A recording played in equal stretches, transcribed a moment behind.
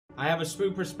I have a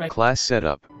smooth perspective. Class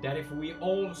setup. That if we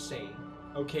all say,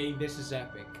 okay, this is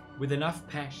epic, with enough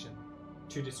passion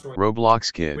to destroy, Roblox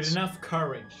with kids. enough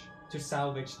courage to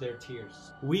salvage their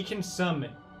tears, we can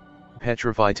summon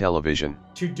PetriFyTV.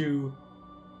 to do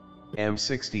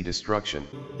M60 destruction.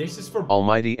 this is for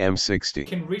Almighty M60.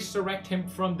 can resurrect him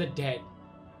from the dead,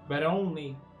 but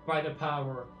only by the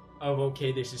power of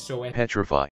okay, this is so epic.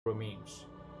 Petrify. Memes.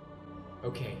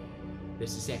 Okay,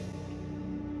 this is epic.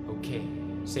 Okay,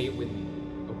 say it with me.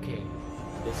 Okay,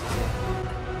 this is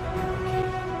epic. Okay,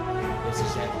 this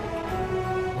is epic.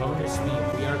 Bonus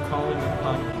meme, we are calling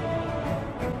upon you.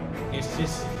 It's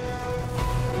just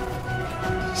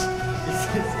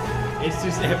it's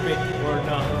just epic or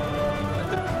not.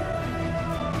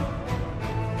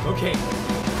 Okay.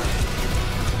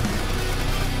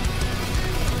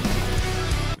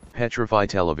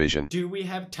 PetriFyTV. Do we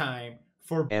have time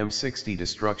for M60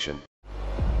 destruction.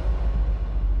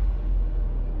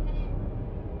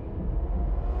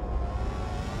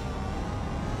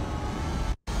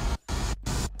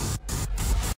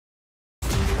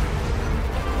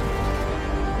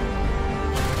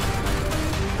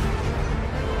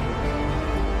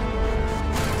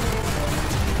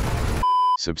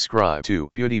 Subscribe to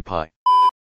PetriFy.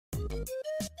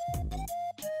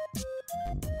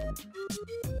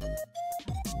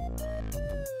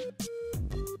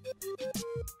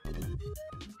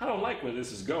 I don't like where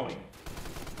this is going.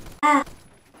 Help!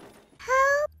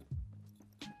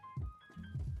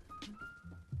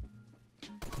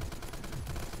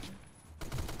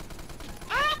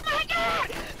 Oh my god!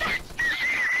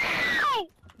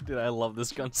 Dude, I love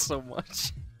this gun so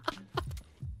much.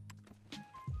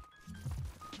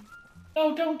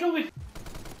 No, don't do it!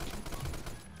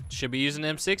 Should be using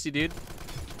M60, dude.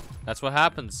 That's what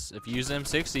happens. If you use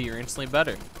M60, you're instantly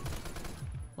better.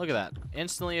 Look at that.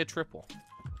 Instantly a triple.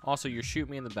 Also, you shoot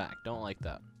me in the back. Don't like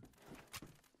that.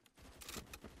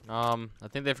 I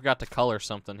think they forgot to color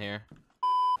something here.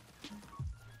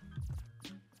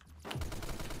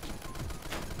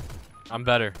 I'm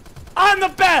better. I'm the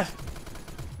best!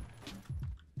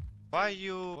 Why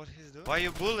you... What he's doing? Why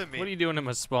you bullying me? What are you doing in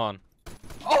my spawn?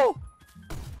 Oh!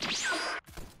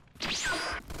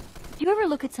 Do you ever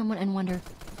look at someone and wonder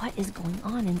what is going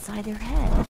on inside their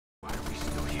head? Why are we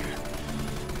still here?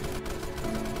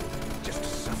 Just to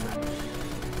suffer.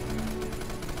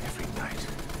 Every night,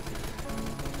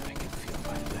 I can feel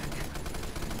my leg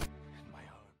and my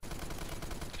arm.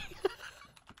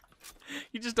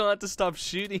 You just don't have to stop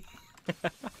shooting.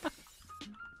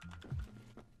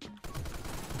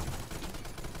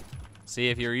 See,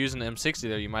 if you were using the M60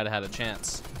 there, you might have had a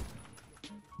chance.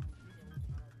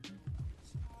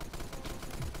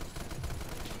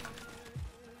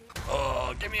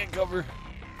 Oh, give me a cover.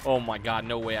 Oh my god,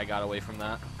 no way I got away from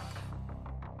that.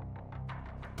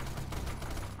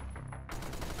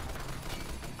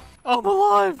 Oh, I'm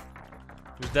alive!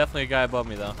 There's definitely a guy above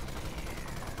me, though.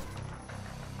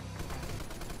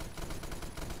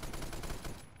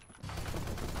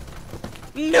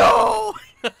 No!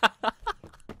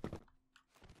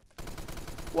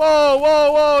 Whoa,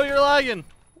 whoa, whoa, you're lagging.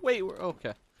 Wait,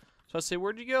 okay. So I say,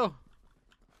 where'd you go?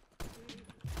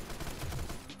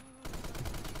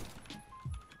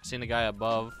 Seen a guy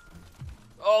above.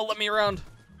 Oh, let me around.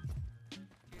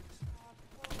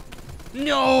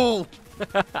 No!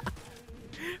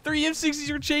 3 M60s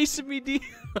are chasing me, dude.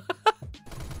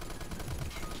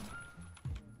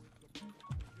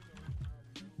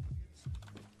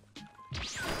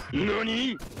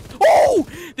 NANI? Oh!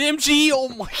 The MG! Oh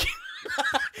my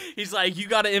god. He's like, you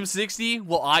got an M60?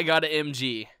 Well, I got an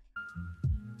MG.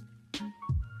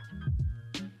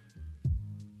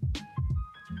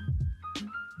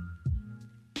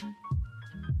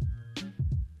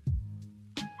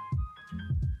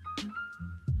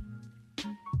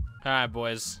 Alright,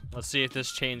 boys. Let's see if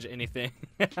this changed anything.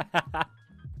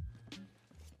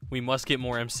 We must get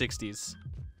more M60s.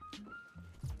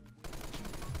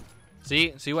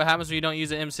 See what happens when you don't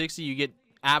use an M60? You get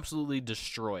absolutely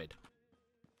destroyed.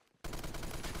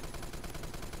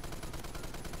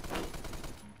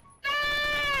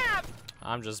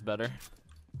 I'm just better.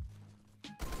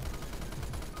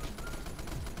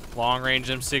 Long range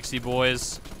M60,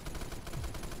 boys.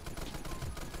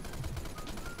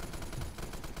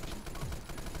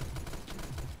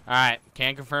 All right,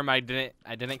 can confirm I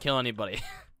didn't kill anybody.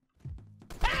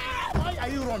 Why are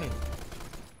you running?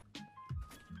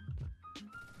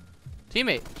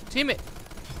 Teammate,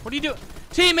 what are you doing?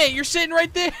 Teammate, you're sitting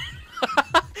right there.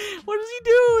 What is he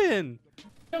doing?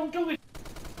 Don't do it.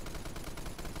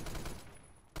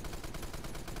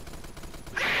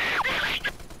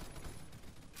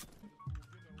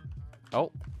 Oh.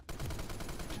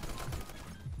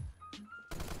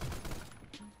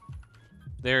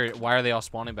 Why are they all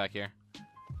spawning back here?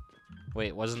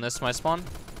 Wait, wasn't this my spawn?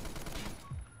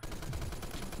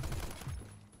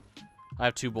 I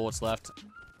have 2 bullets left.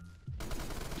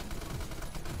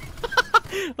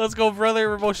 Let's go, brother.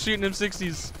 We're both shooting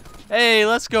M60s. Hey,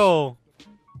 let's go.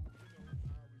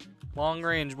 Long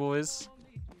range, boys.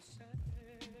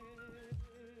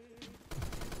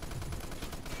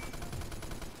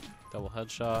 Double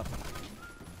headshot.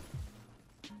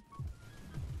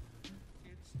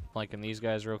 Flanking these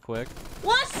guys real quick.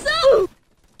 What's up?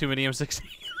 Too many M60.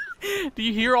 Do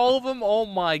you hear all of them? Oh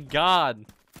my god.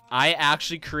 I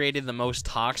actually created the most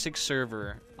toxic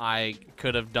server I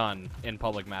could have done in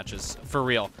public matches. For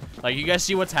real. Like, you guys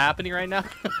see what's happening right now?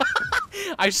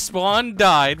 I spawned,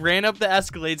 died, ran up the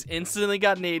escalades, instantly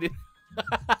got naded.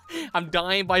 I'm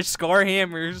dying by scar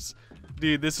hammers.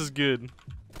 Dude, this is good.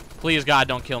 Please, God,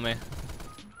 don't kill me.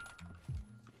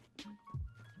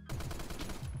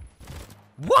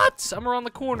 What? I'm around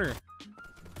the corner.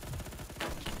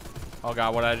 Oh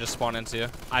god, what did I just spawn into?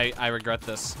 I regret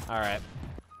this. Alright.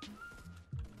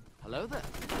 Hello there.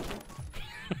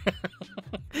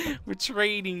 We're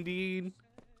trading, dude.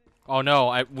 Oh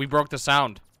no, we broke the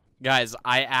sound. Guys,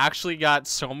 I actually got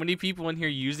so many people in here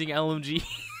using LMG.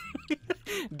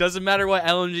 Doesn't matter what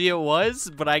LMG it was,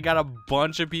 but I got a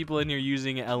bunch of people in here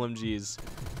using LMGs.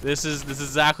 This is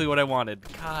exactly what I wanted.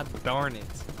 God darn it.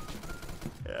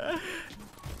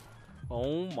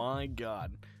 Oh my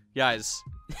god. Guys,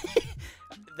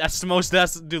 that's the most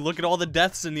deaths. Dude, look at all the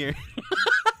deaths in here.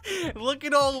 Look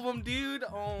at all of them, dude.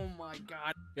 Oh my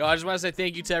god. Yo, I just want to say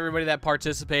thank you to everybody that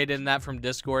participated in that from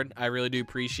Discord. I really do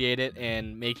appreciate it,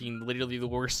 and making literally the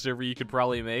worst server you could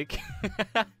probably make.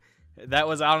 That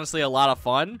was honestly a lot of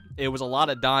fun. It was a lot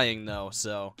of dying though,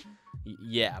 so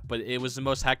yeah, but it was the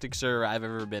most hectic server I've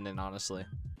ever been in, honestly.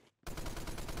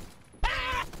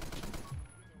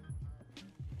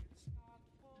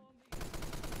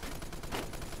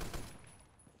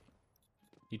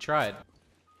 You tried.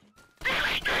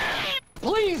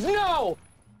 Please, no!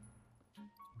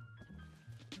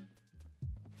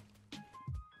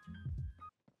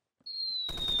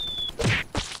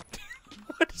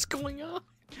 What is going on?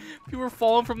 People are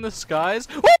falling from the skies.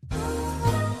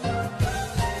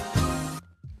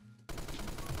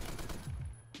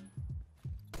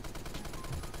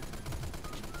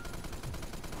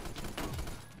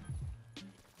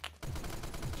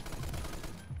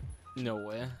 No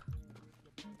way.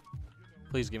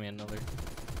 Please give me another.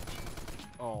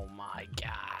 Oh my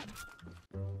god.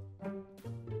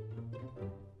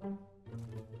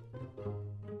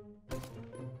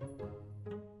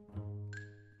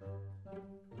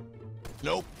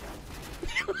 Nope.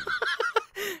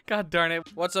 God darn it.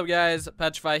 What's up, guys?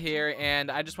 PetriFy here,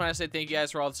 and I just want to say thank you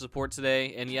guys for all the support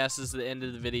today. And yes, this is the end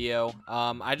of the video.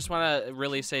 I just want to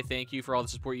really say thank you for all the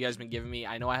support you guys have been giving me.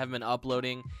 I know I haven't been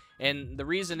uploading, and the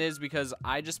reason is because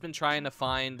I just been trying to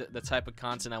find the type of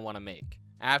content I want to make.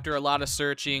 After a lot of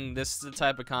searching, this is the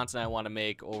type of content I want to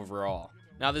make overall.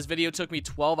 Now, this video took me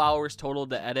 12 hours total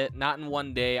to edit. Not in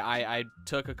one day. I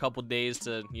took a couple days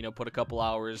to, you know, put a couple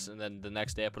hours, and then the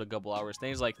next day I put a couple hours,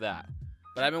 things like that.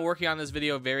 But I've been working on this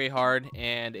video very hard,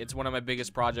 and it's one of my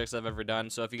biggest projects I've ever done.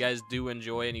 So if you guys do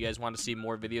enjoy and you guys want to see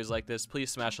more videos like this,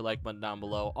 please smash the like button down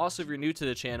below. Also, if you're new to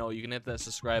the channel, you can hit that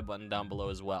subscribe button down below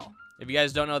as well. If you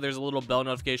guys don't know, there's a little bell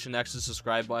notification next to the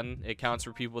subscribe button. It counts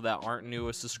for people that aren't new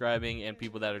with subscribing and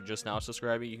people that are just now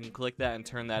subscribing. You can click that and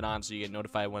turn that on so you get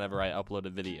notified whenever I upload a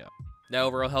video. That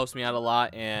overall helps me out a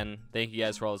lot, and thank you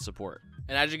guys for all the support.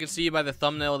 And as you can see by the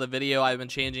thumbnail of the video, I've been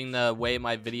changing the way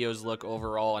my videos look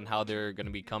overall and how they're going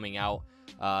to be coming out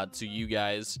to you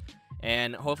guys.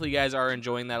 And hopefully you guys are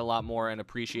enjoying that a lot more and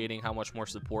appreciating how much more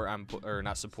support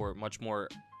much more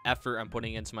effort I'm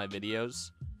putting into my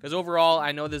videos. Because overall,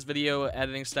 I know this video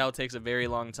editing style takes a very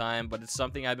long time, but it's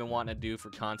something I've been wanting to do for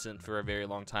content for a very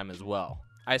long time as well.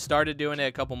 I started doing it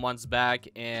a couple months back,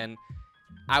 and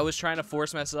I was trying to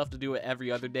force myself to do it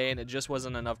every other day, and it just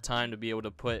wasn't enough time to be able to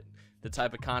put the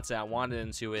type of content I wanted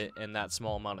into it in that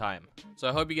small amount of time. So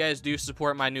I hope you guys do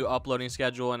support my new uploading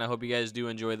schedule, and I hope you guys do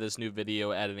enjoy this new video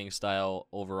editing style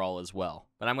overall as well.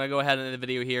 But I'm going to go ahead and end the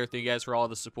video here. Thank you guys for all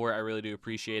the support. I really do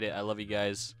appreciate it. I love you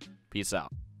guys. Peace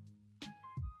out.